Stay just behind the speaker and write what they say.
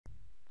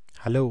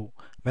Hello,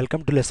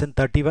 welcome to lesson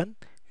 31,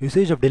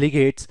 Usage of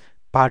Delegates,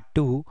 part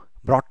 2,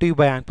 brought to you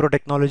by Ankpro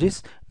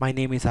Technologies. My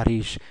name is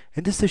Harish.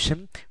 In this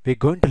session, we're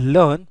going to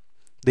learn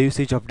the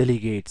usage of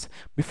delegates.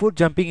 Before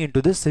jumping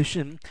into this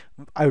session,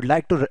 I would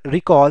like to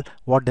recall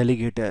what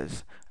delegate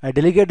is. A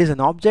delegate is an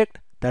object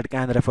that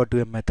can refer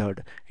to a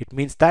method. It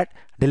means that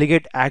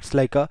delegate acts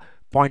like a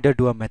pointer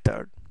to a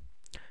method.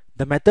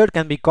 The method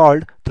can be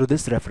called through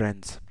this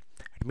reference.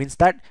 It means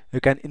that you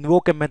can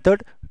invoke a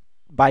method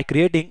by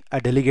creating a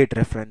delegate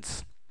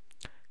reference.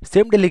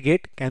 Same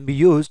delegate can be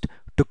used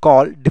to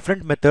call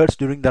different methods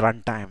during the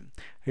runtime.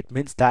 It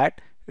means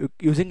that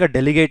using a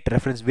delegate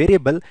reference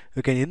variable,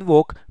 you can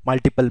invoke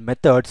multiple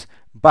methods,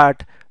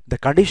 but the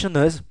condition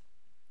is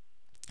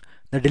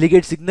the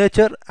delegate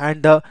signature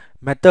and the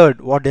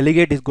method what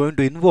delegate is going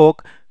to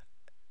invoke,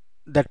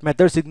 that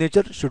method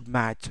signature should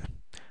match.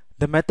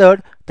 The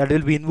method that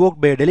will be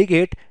invoked by a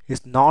delegate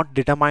is not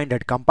determined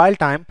at compile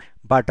time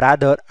but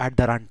rather at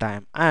the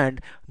runtime,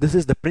 and this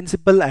is the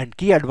principal and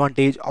key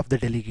advantage of the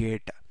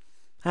delegate.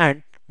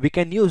 And we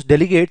can use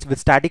delegates with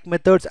static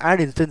methods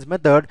and instance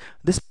method.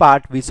 This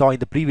part we saw in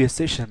the previous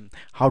session,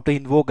 how to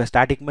invoke a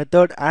static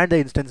method and the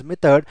instance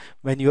method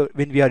when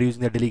we are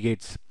using the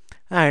delegates.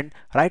 And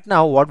right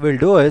now what we'll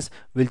do is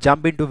we'll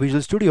jump into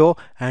Visual Studio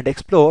and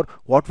explore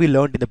what we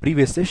learned in the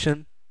previous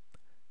session.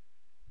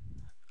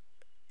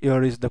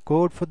 Here is the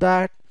code for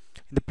that.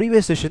 In the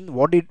previous session,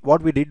 what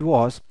we did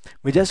was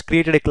we just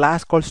created a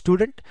class called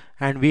student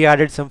and we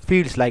added some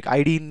fields like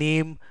ID,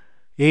 name,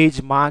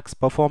 age, marks,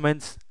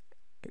 performance,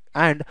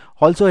 and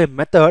also a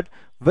method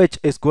which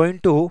is going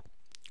to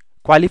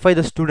qualify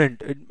the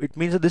student. It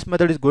means that this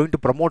method is going to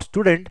promote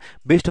student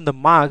based on the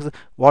marks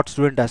what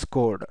student has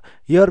scored.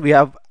 Here we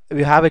have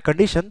a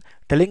condition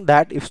telling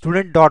that if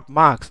student dot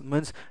marks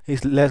means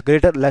is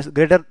greater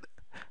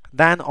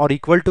than or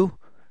equal to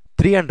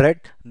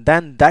 300,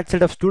 then that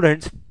set of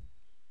students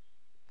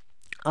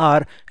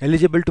are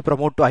eligible to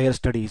promote to higher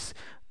studies.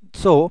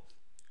 So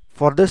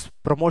for this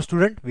promote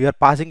student, we are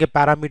passing a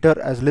parameter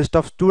as list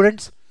of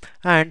students,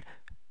 and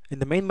in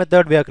the main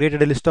method we have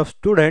created a list of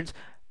students,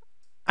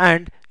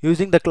 and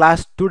using the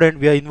class student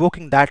we are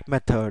invoking that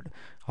method.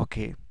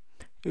 Okay,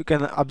 you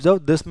can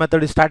observe this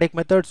method is static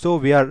method. So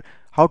we are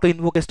how to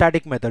invoke a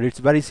static method. It's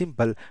very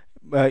simple.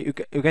 You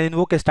can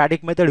invoke a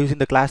static method using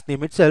the class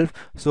name itself.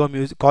 So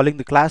I'm calling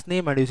the class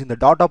name and using the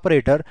dot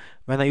operator.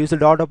 When I use the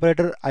dot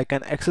operator, I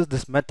can access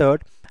this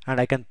method and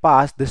I can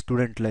pass the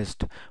student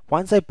list.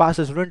 Once I pass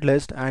the student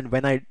list and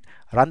when I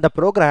run the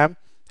program,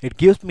 it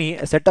gives me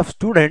a set of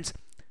students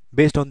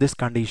based on this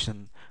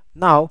condition.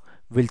 Now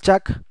we'll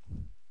check.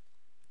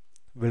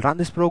 We'll run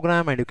this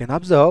program and you can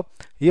observe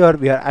here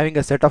we are having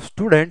a set of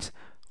students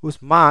whose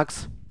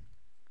marks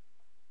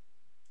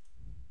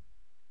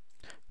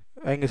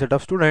is,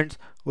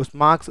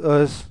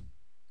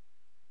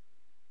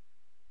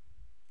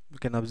 you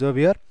can observe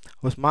here,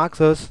 whose marks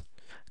is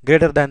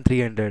greater than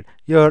 300.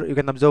 Here you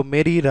can observe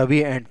Mary,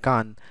 Ravi and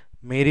Khan.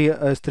 Mary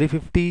is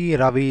 350,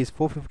 Ravi is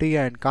 450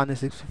 and Khan is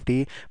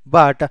 650,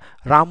 but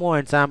Ramu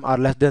and Sam are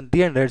less than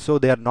 300, so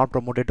they are not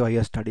promoted to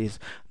higher studies.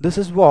 This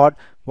is what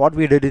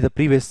we did in the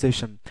previous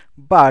session.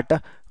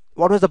 But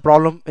what was the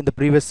problem in the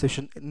previous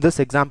session? In this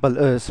example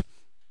is,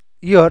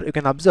 here you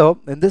can observe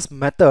in this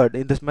method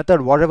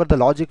whatever the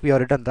logic we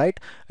have written, right,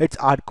 it's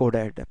hard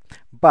coded.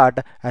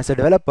 But as a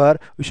developer,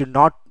 you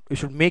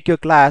should make your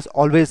class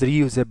always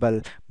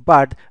reusable.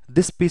 But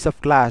this piece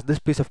of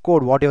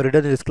code what you have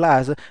written in this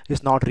class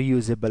is not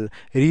reusable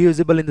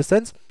in the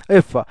sense,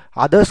 if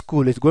other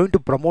school is going to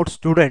promote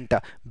student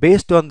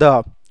based on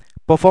the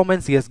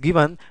performance he has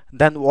given,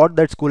 then what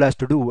that school has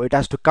to do, it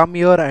has to come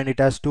here and it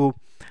has to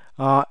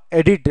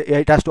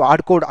it has to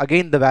hard code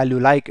again the value,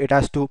 like it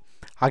has to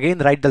again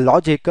write the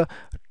logic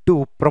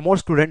to promote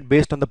student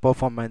based on the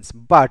performance.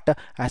 But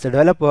as a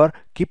developer,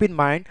 keep in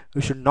mind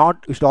you should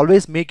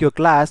always make your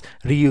class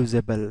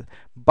reusable.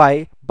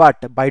 By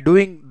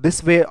doing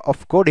this way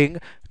of coding,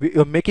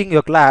 you're making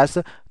your class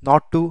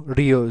not to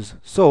reuse.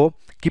 So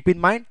keep in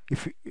mind,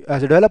 if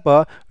as a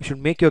developer you should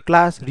make your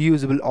class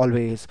reusable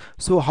always.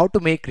 So how to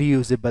make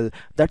reusable,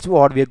 that's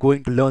what we are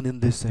going to learn in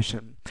this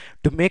session.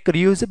 To make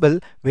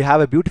reusable, we have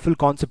a beautiful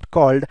concept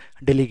called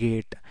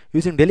delegate.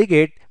 Using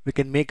delegate, we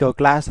can make our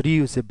class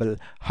reusable.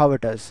 How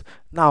it is?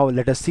 Now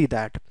let us see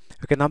that.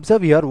 You can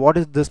observe here what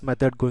is this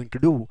method going to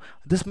do.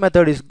 This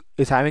method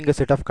is having a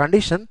set of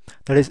condition,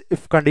 that is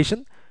if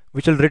condition,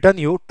 which will return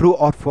you true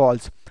or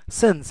false.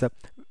 Since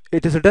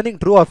it is returning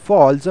true or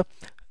false,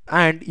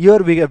 and here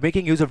we are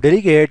making use of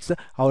delegates,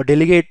 our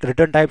delegate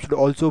return type should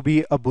also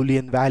be a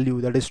boolean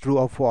value, that is true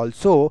or false.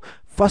 So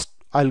first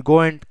I'll go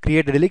and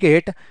create a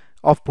delegate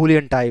of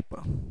boolean type.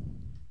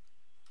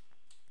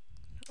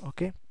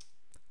 Okay,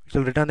 it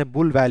will return a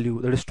bool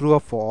value, that is true or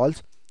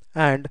false,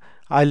 and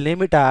I'll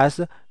name it as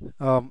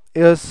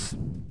is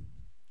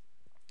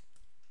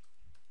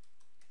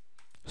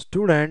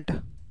student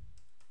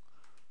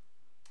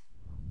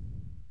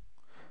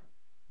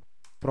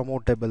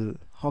promotable.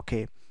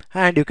 Okay,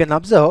 and you can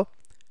observe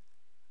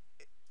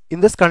in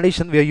this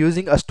condition we are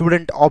using a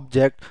student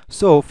object,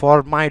 so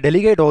for my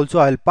delegate also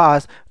I'll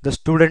pass the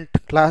student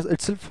class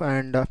itself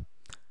and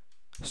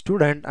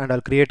student, and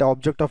I'll create an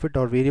object of it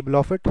or variable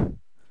of it.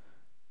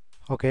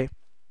 Okay,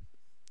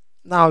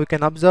 now you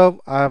can observe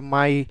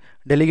my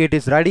delegate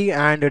is ready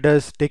and it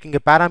is taking a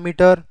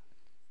parameter.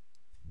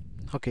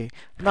 Okay,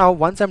 now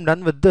once I'm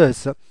done with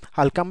this,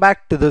 I'll come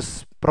back to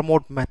this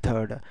promote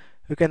method.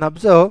 You can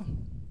observe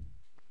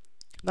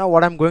now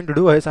what I'm going to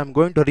do is I'm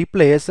going to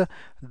replace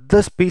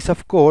this piece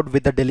of code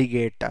with the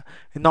delegate.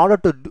 In order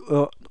to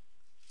what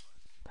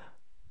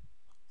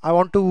I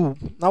want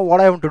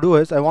to do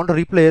is I want to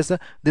replace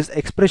this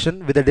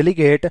expression with a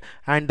delegate,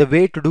 and the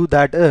way to do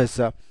that is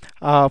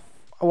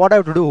what I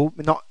have to do,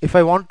 if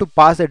I want to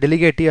pass a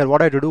delegate here,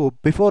 what I have to do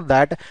before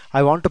that,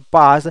 I want to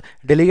pass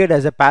delegate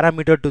as a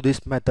parameter to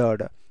this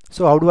method.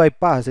 So how do I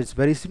pass? It's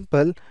very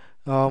simple.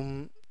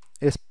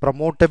 Is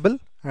promotable,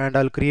 and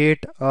I'll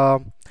create a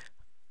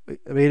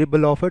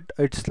variable of it.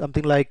 It's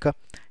something like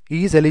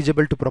is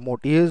eligible to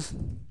promote, is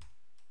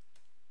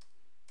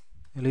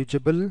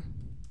eligible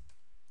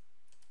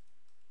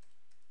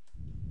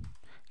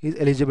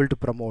to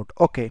promote.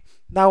 Okay,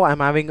 now I'm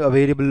having a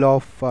variable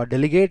of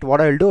delegate.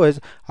 What I'll do is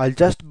I'll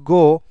just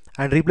go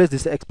and replace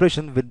this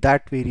expression with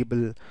that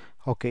variable.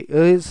 Okay,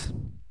 is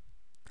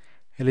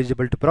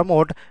eligible to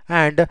promote,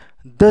 and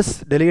this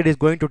delegate is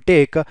going to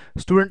take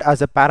student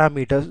as a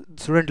parameter,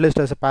 student list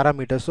as a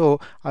parameter, so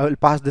I will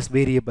pass this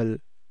variable.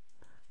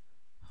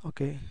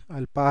 Okay,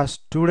 I'll pass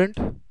student.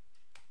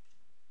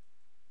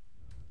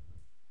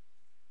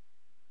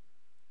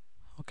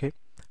 Okay,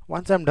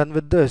 once I'm done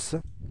with this,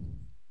 you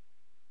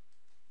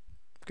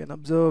can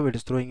observe it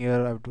is throwing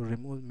here. I have to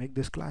make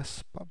this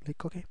class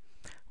public. Okay,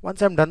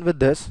 once I'm done with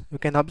this, you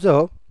can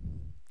observe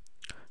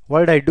what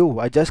did I do.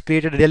 I just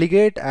created a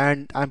delegate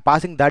and I'm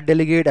passing that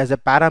delegate as a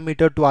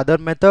parameter to other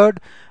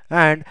method,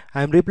 and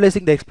I'm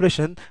replacing the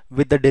expression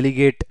with the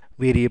delegate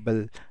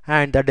variable,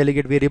 and that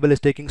delegate variable is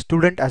taking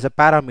student as a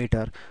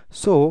parameter.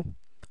 So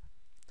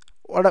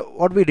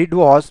what we did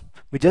was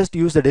we just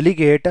used the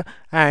delegate,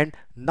 and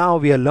now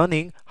we are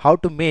learning how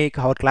to make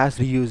our class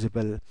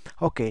reusable.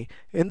 Okay,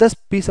 in this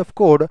piece of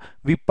code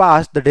we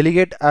passed the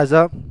delegate as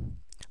a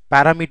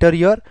parameter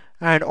here,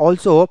 and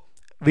also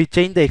we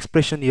change the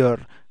expression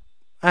here.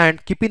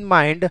 And keep in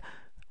mind,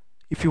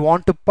 if you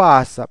want to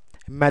pass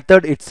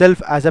method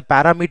itself as a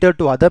parameter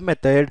to other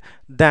method,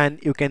 then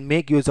you can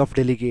make use of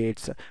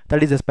delegates.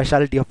 That is the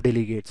specialty of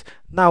delegates.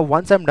 Now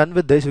once I'm done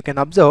with this, you can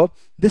observe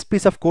this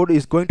piece of code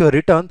is going to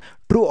return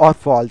true or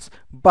false,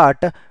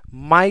 but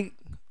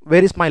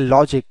where is my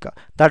logic?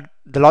 That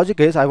the logic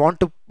is I want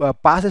to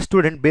pass a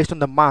student based on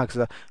the marks.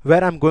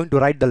 Where I'm going to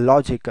write the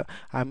logic,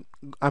 I'm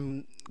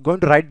going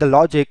to write the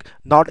logic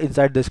not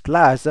inside this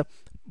class,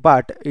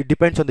 but it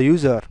depends on the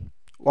user.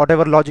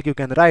 Whatever logic you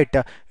can write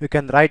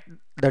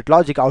that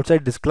logic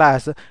outside this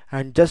class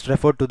and just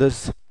refer to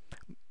this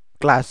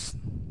class.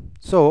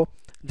 So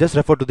just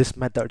refer to this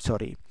method,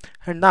 sorry.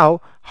 And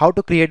now how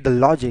to create the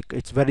logic?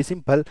 It's very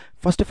simple.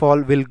 First of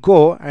all, we'll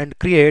go and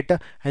create an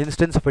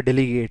instance of a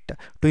delegate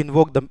to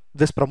invoke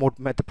this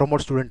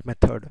promote student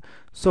method.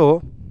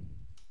 So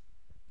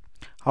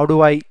how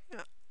do I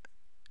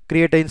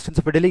create an instance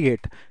of a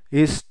delegate?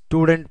 Is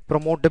student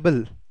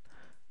promotable,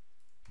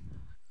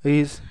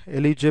 is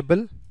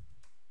eligible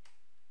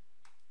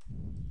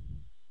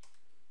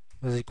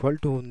is equal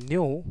to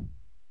new,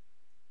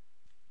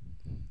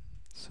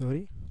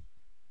 sorry,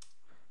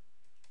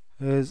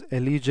 is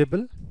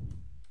eligible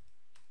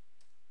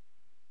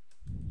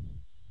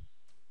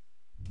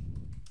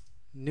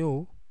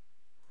new,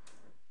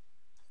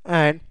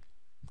 and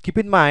keep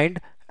in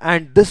mind,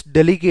 and this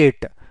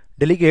delegate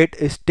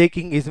is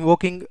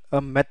invoking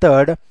a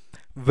method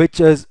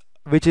which is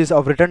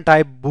of return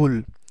type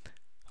bool.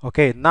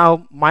 Okay,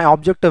 now my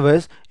objective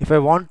is if I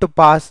want to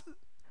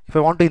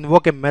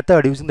invoke a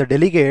method using the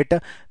delegate,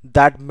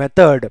 that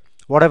method,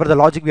 whatever the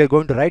logic we are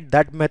going to write,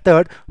 that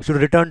method should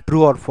return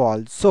true or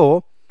false.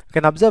 So you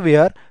can observe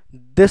here,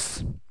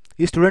 this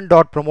is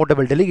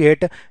student.promotable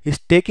delegate is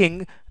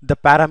taking the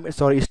parameter,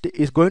 sorry,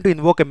 is going to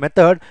invoke a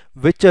method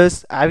which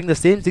is having the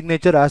same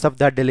signature as of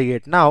that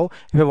delegate. Now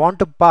if I want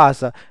to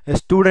pass a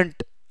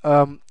student,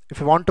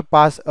 if I want to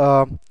pass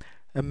a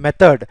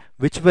method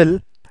which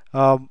will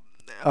uh,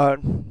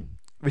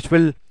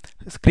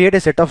 create a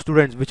set of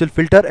students, which will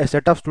filter a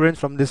set of students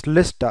from this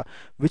list,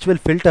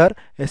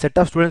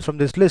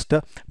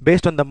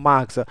 based on the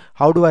marks.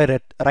 How do I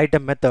write a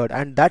method?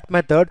 And that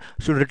method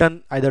should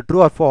return either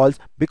true or false,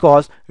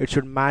 because it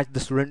should match the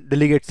student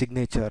delegate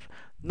signature.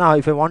 Now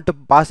if I want to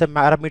pass a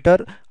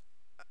parameter,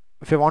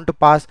 if you want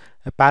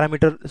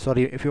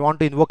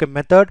to invoke a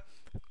method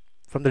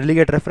from the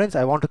delegate reference,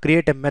 I want to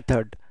create a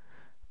method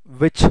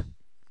which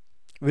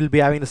will be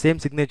having the same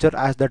signature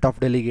as that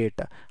of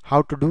delegate.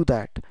 How to do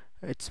that?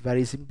 It's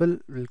very simple.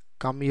 We'll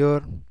come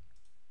here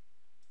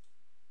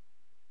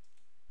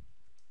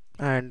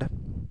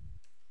and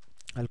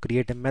I'll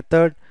create a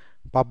method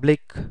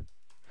public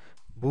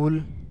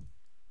bool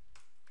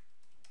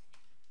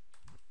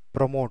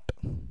promote.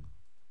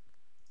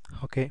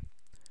 Okay,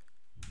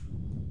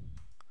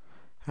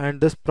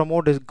 and this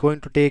promote is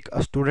going to take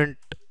a student.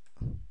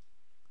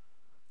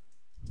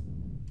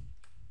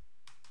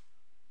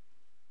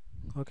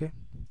 Okay,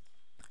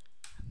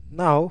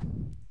 now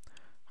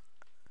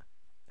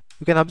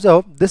you can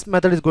observe this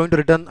method is going to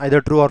return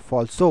either true or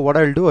false. So what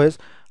I'll do is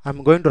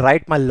I'm going to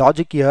write my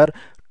logic here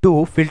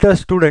to filter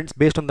students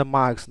based on the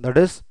marks. That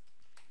is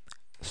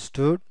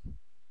stud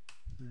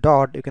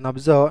dot, you can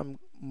observe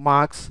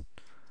marks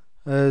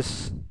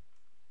is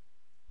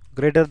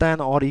greater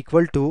than or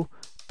equal to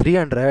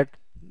 300,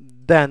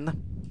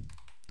 then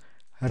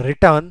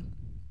return.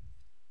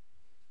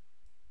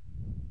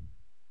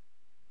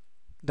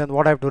 Then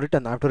what I have to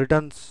return? I have to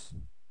return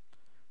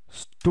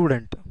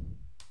student.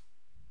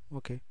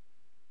 Okay,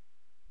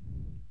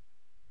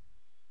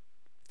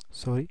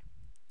 sorry.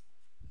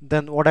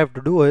 Then what I have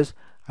to do is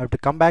I have to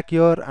come back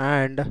here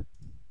and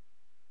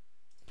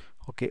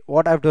okay,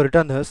 what I have to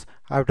return is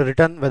I have to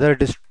return whether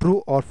it is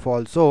true or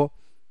false. So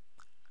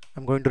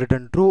I'm going to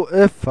return true.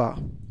 If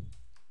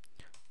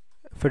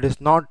it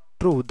is not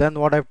true, then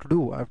what I have to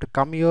do? I have to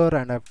come here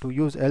and I have to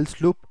use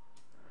else loop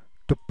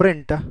to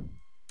print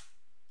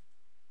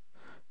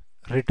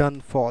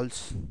return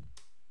false.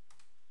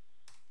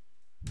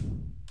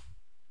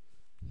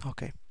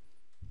 Okay,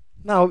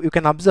 now you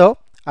can observe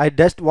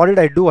what did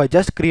I do? I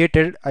just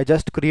created an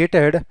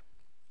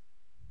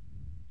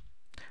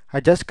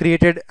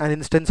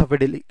instance of a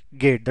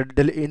delegate.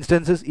 The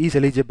instance is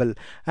eligible,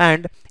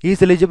 and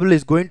is eligible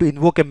is going to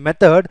invoke a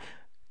method.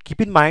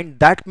 Keep in mind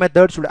that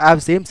method should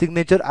have same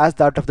signature as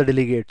that of the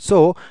delegate.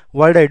 So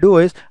what I do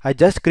is I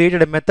just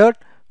created a method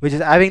which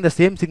is having the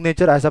same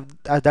signature as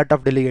that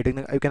of delegate.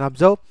 You can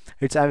observe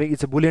it's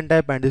a boolean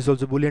type, and this is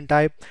also boolean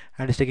type,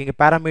 and it's taking a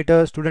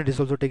parameter student, is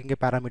also taking a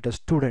parameter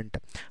student.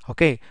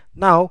 Okay,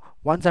 now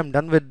once I'm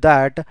done with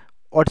that,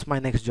 what's my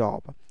next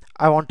job?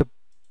 I want to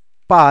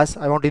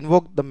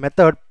invoke the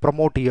method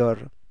promote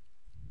here.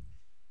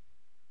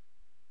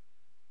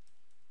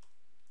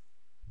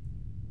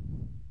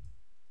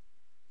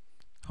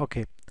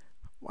 Okay,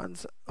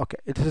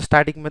 it is a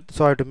static method,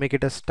 so I have to make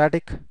it a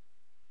static.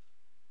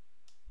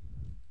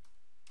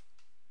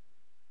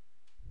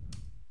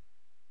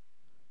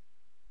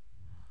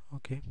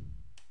 Okay,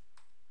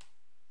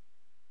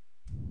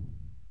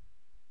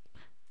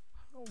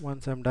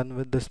 once I'm done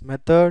with this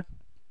method,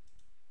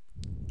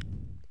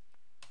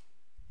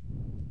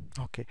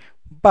 okay,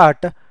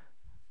 but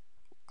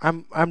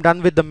I'm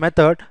done with the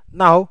method.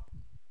 Now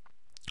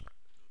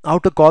how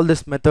to call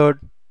this method?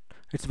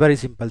 It's very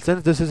simple.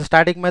 Since this is a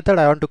static method,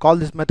 I want to call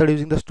this method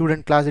using the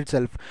student class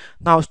itself.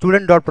 Now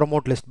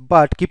student.promote list,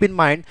 but keep in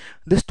mind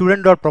this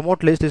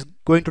student.promote list is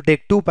going to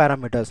take two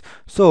parameters.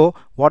 So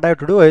what I have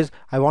to do is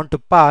I want to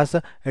pass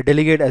a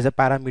delegate as a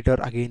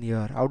parameter again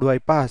here. How do I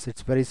pass?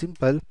 It's very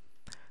simple.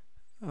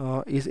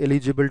 Is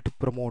eligible to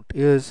promote,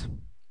 is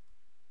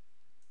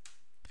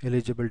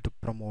eligible to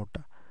promote,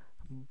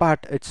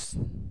 but it's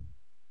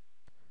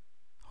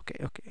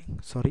okay,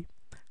 sorry,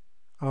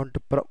 I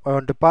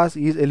want to pass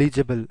is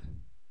eligible.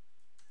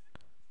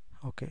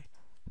 Okay,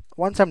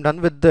 once I'm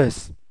done with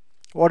this,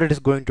 what it is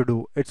going to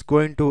do, it's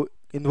going to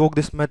invoke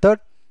this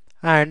method,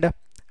 and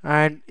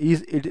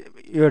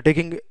you're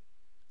taking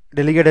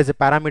delegate as a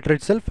parameter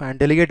itself, and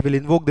delegate will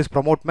invoke this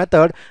promote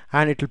method,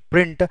 and it will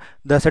print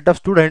the set of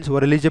students who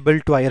are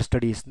eligible to higher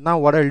studies. Now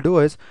what I'll do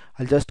is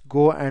I'll just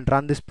go and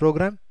run this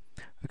program.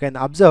 You can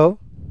observe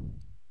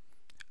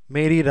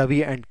Mary,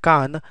 Ravi and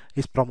Khan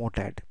is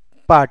promoted,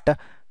 but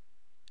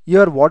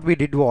here what we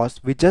did was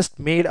we just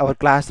made our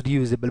class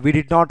reusable. We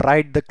did not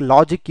write the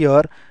logic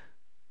here.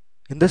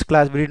 In this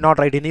class we did not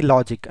write any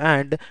logic,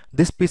 and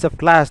this piece of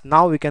class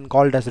now we can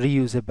call it as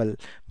reusable.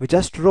 We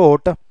just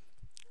wrote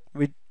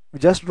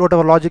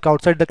our logic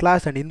outside the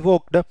class and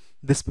invoked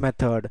this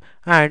method,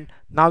 and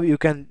now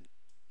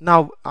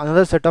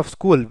another set of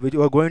school which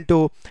are going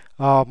to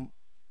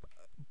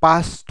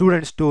pass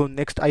students to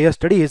next higher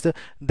studies,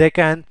 they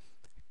can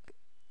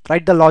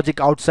write the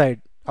logic outside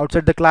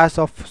the class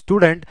of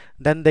student,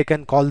 then they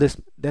can call this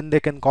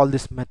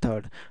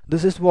method.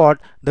 This is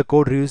what the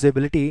code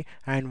reusability,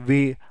 and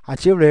we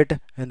achieved it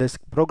in this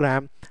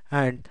program.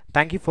 And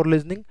thank you for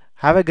listening.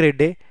 Have a great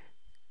day.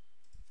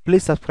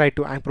 Please subscribe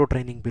to Ankpro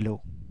training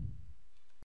below.